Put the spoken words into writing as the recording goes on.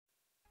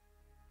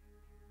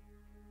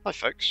Hi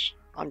folks,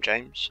 I'm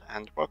James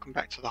and welcome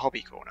back to the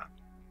Hobby Corner.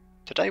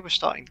 Today we're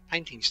starting the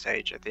painting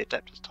stage of the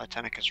Adeptus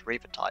Titanicus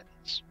Reaver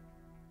Titans.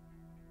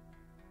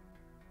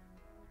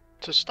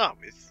 To start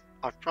with,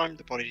 I've primed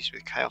the bodies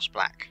with Chaos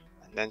Black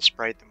and then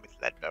sprayed them with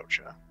Lead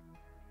Belcher.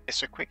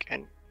 It's a quick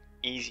and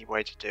easy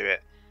way to do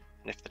it,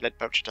 and if the Lead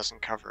Belcher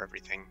doesn't cover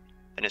everything,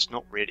 then it's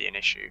not really an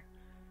issue.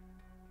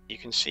 You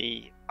can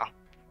see up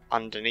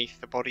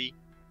underneath the body,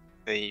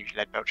 the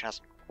Lead Belcher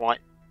hasn't quite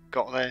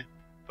got there,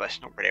 but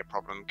it's not really a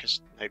problem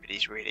because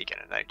nobody's really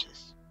going to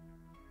notice.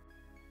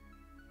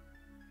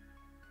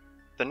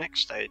 The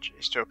next stage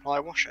is to apply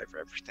a wash over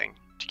everything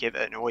to give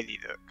it an oily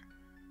look,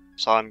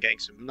 so I'm getting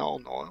some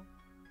Nuln oil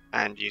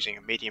and using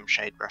a medium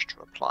shade brush to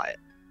apply it.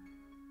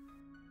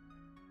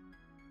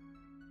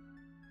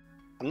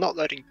 I'm not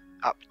loading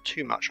up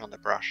too much on the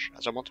brush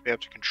as I want to be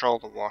able to control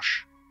the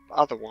wash, but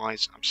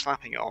otherwise I'm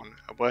slapping it on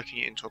and working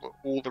it into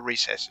all the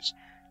recesses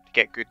to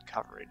get good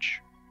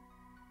coverage.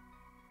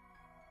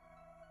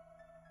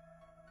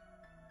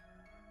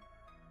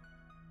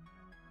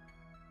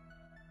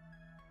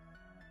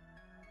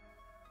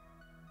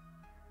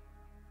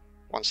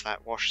 Once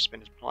that wash has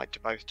been applied to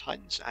both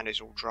Titans and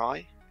is all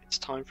dry, it's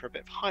time for a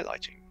bit of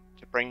highlighting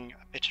to bring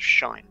a bit of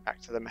shine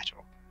back to the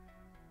metal.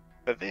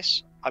 For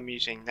this, I'm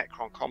using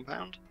Necron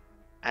Compound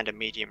and a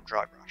medium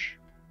dry brush.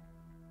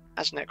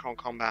 As Necron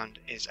Compound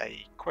is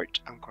a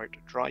quote-unquote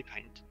dry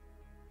paint,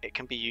 it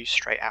can be used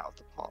straight out of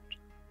the pot.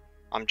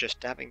 I'm just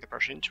dabbing the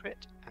brush into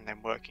it and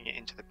then working it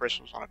into the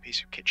bristles on a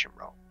piece of kitchen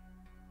roll.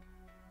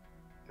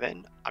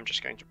 Then I'm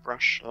just going to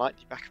brush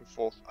lightly back and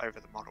forth over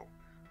the model.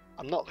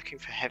 I'm not looking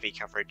for heavy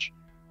coverage,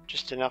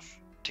 just enough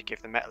to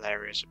give the metal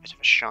areas a bit of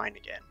a shine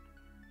again.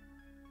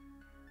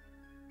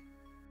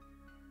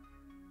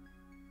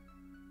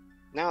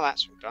 Now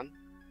that's all done,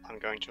 I'm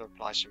going to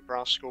apply some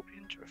Brass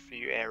Scorpion to a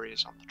few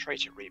areas on the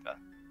Traitor Reaver.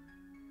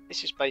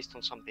 This is based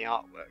on some of the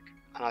artwork,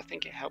 and I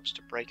think it helps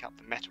to break up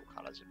the metal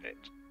colours a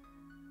bit.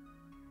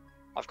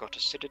 I've got a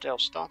Citadel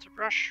starter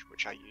brush,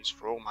 which I use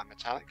for all my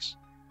metallics.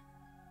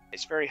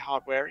 It's very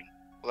hard wearing,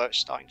 although it's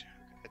starting to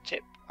hook at the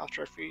tip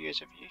after a few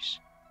years of use.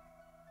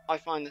 I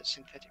find that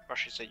synthetic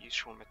brushes are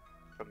useful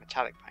for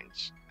metallic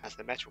paints, as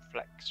the metal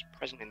flecks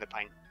present in the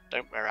paint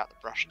don't wear out the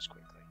brush as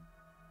quickly.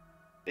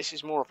 This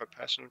is more of a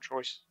personal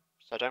choice,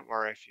 so don't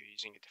worry if you're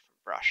using a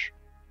different brush.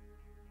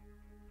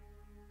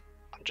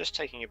 I'm just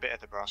taking a bit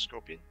of the Brass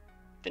Scorpion,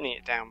 thinning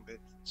it down with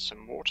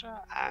some water,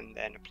 and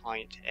then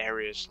applying it to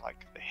areas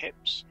like the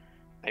hips,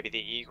 maybe the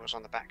eagles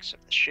on the backs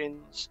of the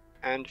shins,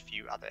 and a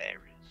few other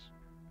areas.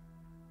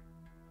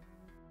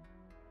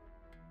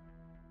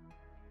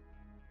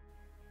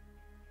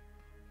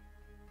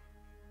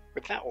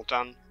 With that all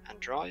done and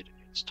dried,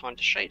 it's time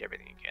to shade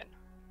everything again.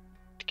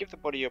 To give the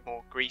body a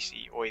more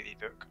greasy, oily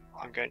look,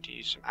 I'm going to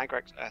use some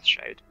Agrax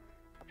Earthshade,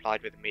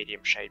 applied with a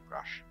medium shade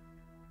brush.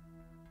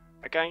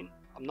 Again,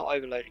 I'm not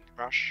overloading the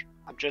brush,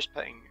 I'm just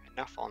putting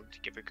enough on to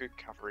give a good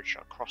coverage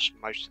across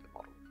most of the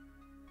model.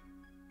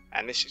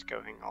 And this is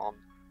going on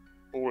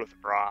all of the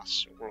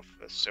brass, all of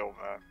the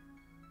silver,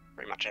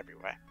 pretty much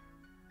everywhere.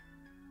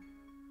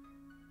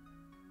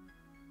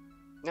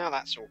 Now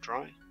that's all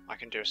dry, I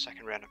can do a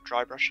second round of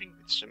dry brushing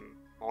with some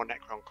more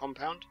Necron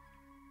Compound,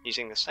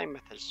 using the same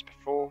method as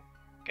before,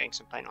 getting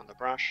some paint on the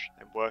brush,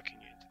 then working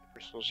it into the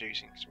bristles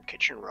using some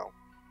kitchen roll.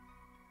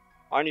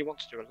 I only want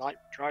to do a light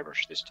dry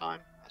brush this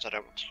time, as I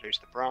don't want to lose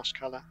the brass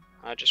colour,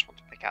 and I just want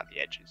to pick out the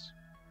edges.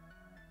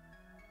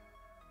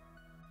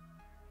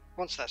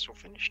 Once that's all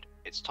finished,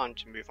 it's time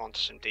to move on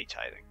to some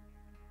detailing.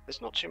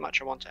 There's not too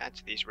much I want to add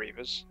to these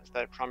Reavers, as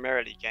they're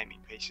primarily gaming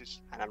pieces,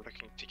 and I'm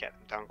looking to get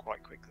them done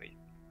quite quickly.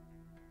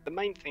 The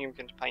main thing I'm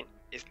going to paint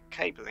is the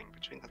cabling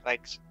between the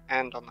legs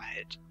and on the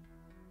head.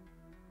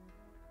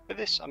 For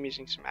this I'm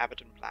using some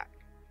Abaddon Black,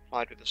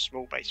 applied with a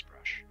small base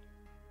brush.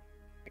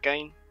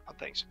 Again, I'm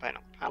putting some paint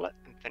on the palette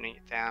and thinning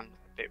it down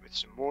a bit with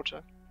some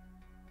water.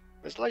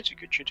 There's loads of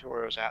good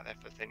tutorials out there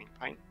for thinning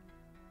paint.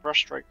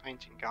 Brushstroke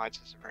painting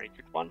guides is a very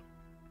good one,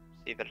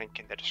 see the link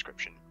in the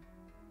description.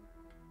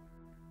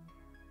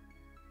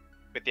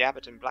 With the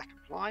Abaddon Black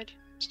applied,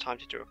 it's time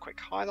to do a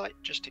quick highlight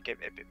just to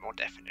give it a bit more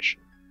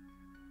definition.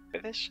 For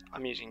this,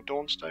 I'm using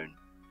Dawnstone,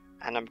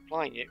 and I'm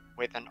applying it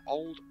with an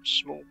old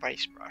small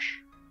base brush,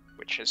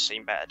 which has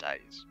seen better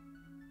days.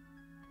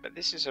 But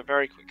this is a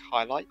very quick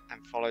highlight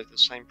and follows the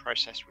same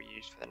process we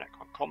used for the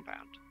Necron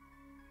Compound.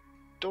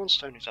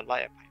 Dawnstone is a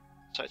layer paint,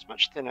 so it's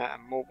much thinner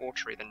and more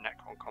watery than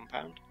Necron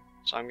Compound,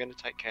 so I'm going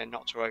to take care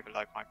not to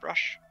overload my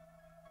brush.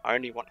 I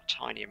only want a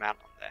tiny amount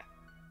on there.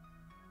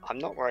 I'm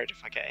not worried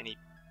if I get any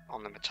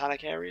on the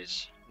metallic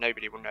areas,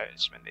 nobody will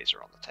notice when these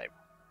are on the table.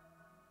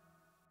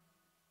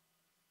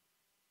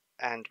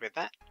 And with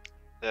that,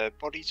 the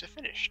bodies are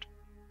finished.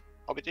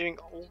 I'll be doing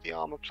all the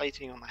armour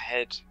plating on the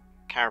head,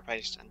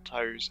 carapace and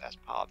toes as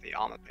part of the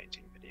armour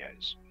painting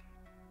videos.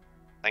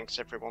 Thanks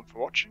everyone for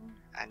watching,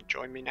 and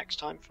join me next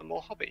time for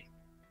more hobby.